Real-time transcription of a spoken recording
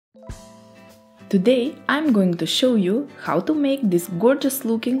Today I'm going to show you how to make this gorgeous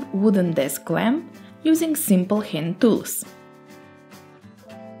looking wooden desk lamp using simple hand tools.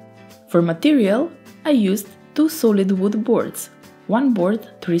 For material, I used two solid wood boards, one board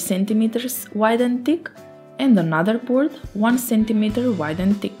 3 cm wide and thick and another board 1 cm wide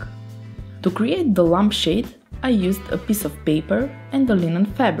and thick. To create the lampshade, I used a piece of paper and a linen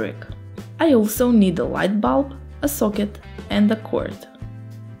fabric. I also need a light bulb, a socket and a cord.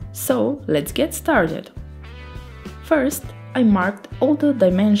 So let's get started. First, I marked all the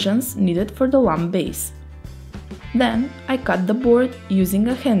dimensions needed for the lamp base. Then I cut the board using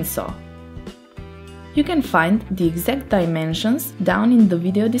a handsaw. You can find the exact dimensions down in the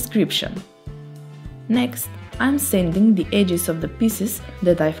video description. Next, I'm sanding the edges of the pieces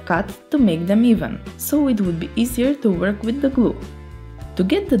that I've cut to make them even, so it would be easier to work with the glue. To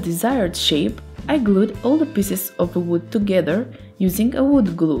get the desired shape, I glued all the pieces of wood together using a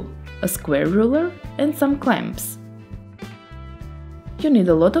wood glue, a square ruler and some clamps. You need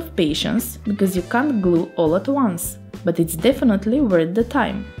a lot of patience because you can't glue all at once, but it's definitely worth the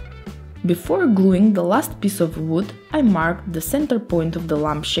time. Before gluing the last piece of wood, I marked the center point of the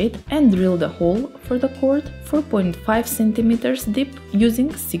lampshade and drilled a hole for the cord 4.5 cm deep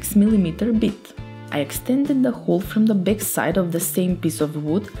using 6 mm bit. I extended the hole from the back side of the same piece of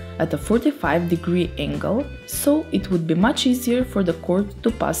wood at a 45-degree angle, so it would be much easier for the cord to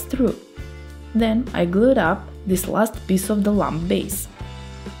pass through. Then I glued up this last piece of the lamp base.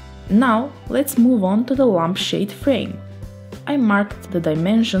 Now let's move on to the lampshade frame. I marked the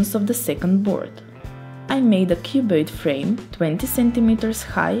dimensions of the second board. I made a cuboid frame 20 cm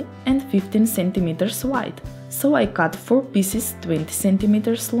high and 15 cm wide, so I cut 4 pieces 20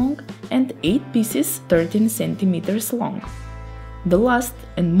 cm long and 8 pieces 13 cm long. The last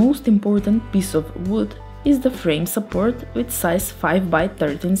and most important piece of wood is the frame support with size 5 by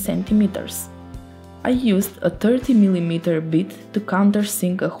 13 cm. I used a 30 mm bit to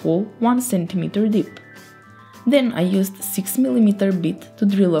countersink a hole 1 cm deep. Then I used 6 mm bit to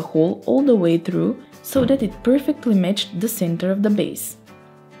drill a hole all the way through so that it perfectly matched the center of the base.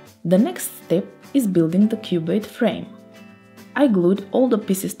 The next step is building the cuboid frame. I glued all the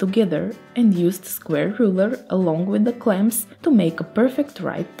pieces together and used square ruler along with the clamps to make a perfect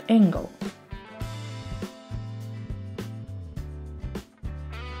right angle.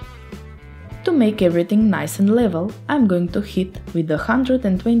 To make everything nice and level, I'm going to hit with the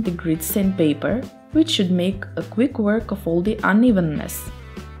 120 grit sandpaper, which should make a quick work of all the unevenness.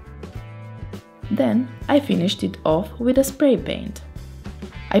 Then I finished it off with a spray paint.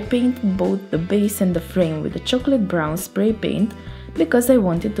 I painted both the base and the frame with a chocolate brown spray paint because I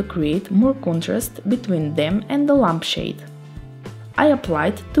wanted to create more contrast between them and the lampshade. I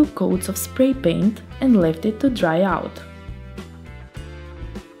applied 2 coats of spray paint and left it to dry out.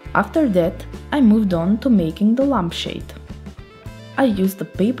 After that, I moved on to making the lampshade. I used a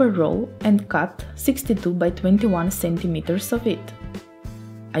paper roll and cut 62 by 21 cm of it.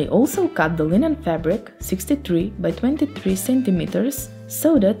 I also cut the linen fabric 63 by 23 cm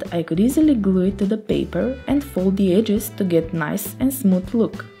so that I could easily glue it to the paper and fold the edges to get nice and smooth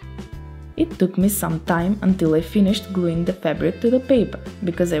look. It took me some time until I finished gluing the fabric to the paper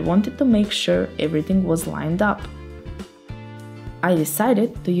because I wanted to make sure everything was lined up. I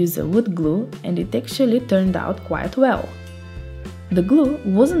decided to use a wood glue and it actually turned out quite well. The glue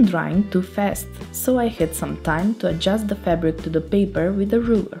wasn't drying too fast, so I had some time to adjust the fabric to the paper with a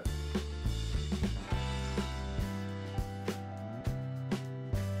ruler.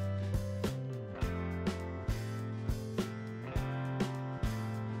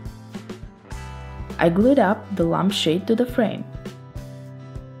 I glued up the lampshade to the frame.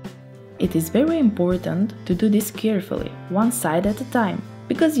 It is very important to do this carefully, one side at a time,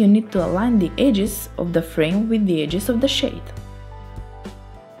 because you need to align the edges of the frame with the edges of the shade.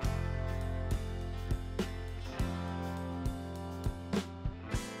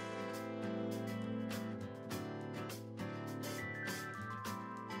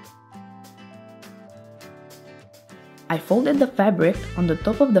 I folded the fabric on the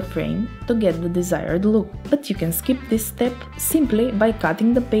top of the frame to get the desired look, but you can skip this step simply by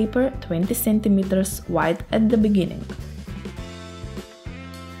cutting the paper 20 cm wide at the beginning.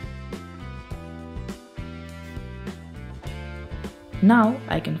 Now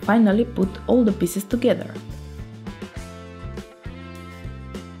I can finally put all the pieces together.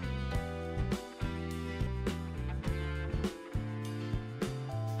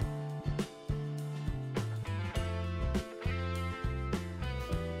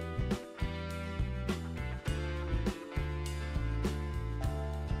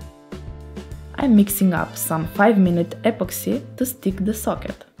 I'm mixing up some 5-minute epoxy to stick the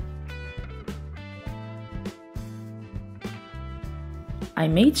socket. I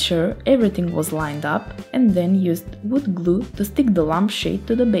made sure everything was lined up and then used wood glue to stick the lampshade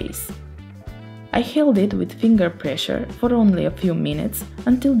to the base. I held it with finger pressure for only a few minutes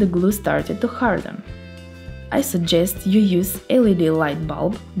until the glue started to harden. I suggest you use LED light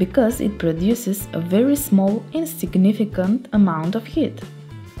bulb because it produces a very small, insignificant amount of heat.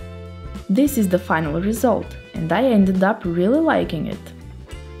 This is the final result, and I ended up really liking it.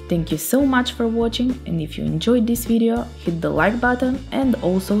 Thank you so much for watching, and if you enjoyed this video, hit the like button and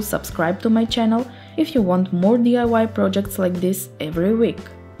also subscribe to my channel if you want more DIY projects like this every week.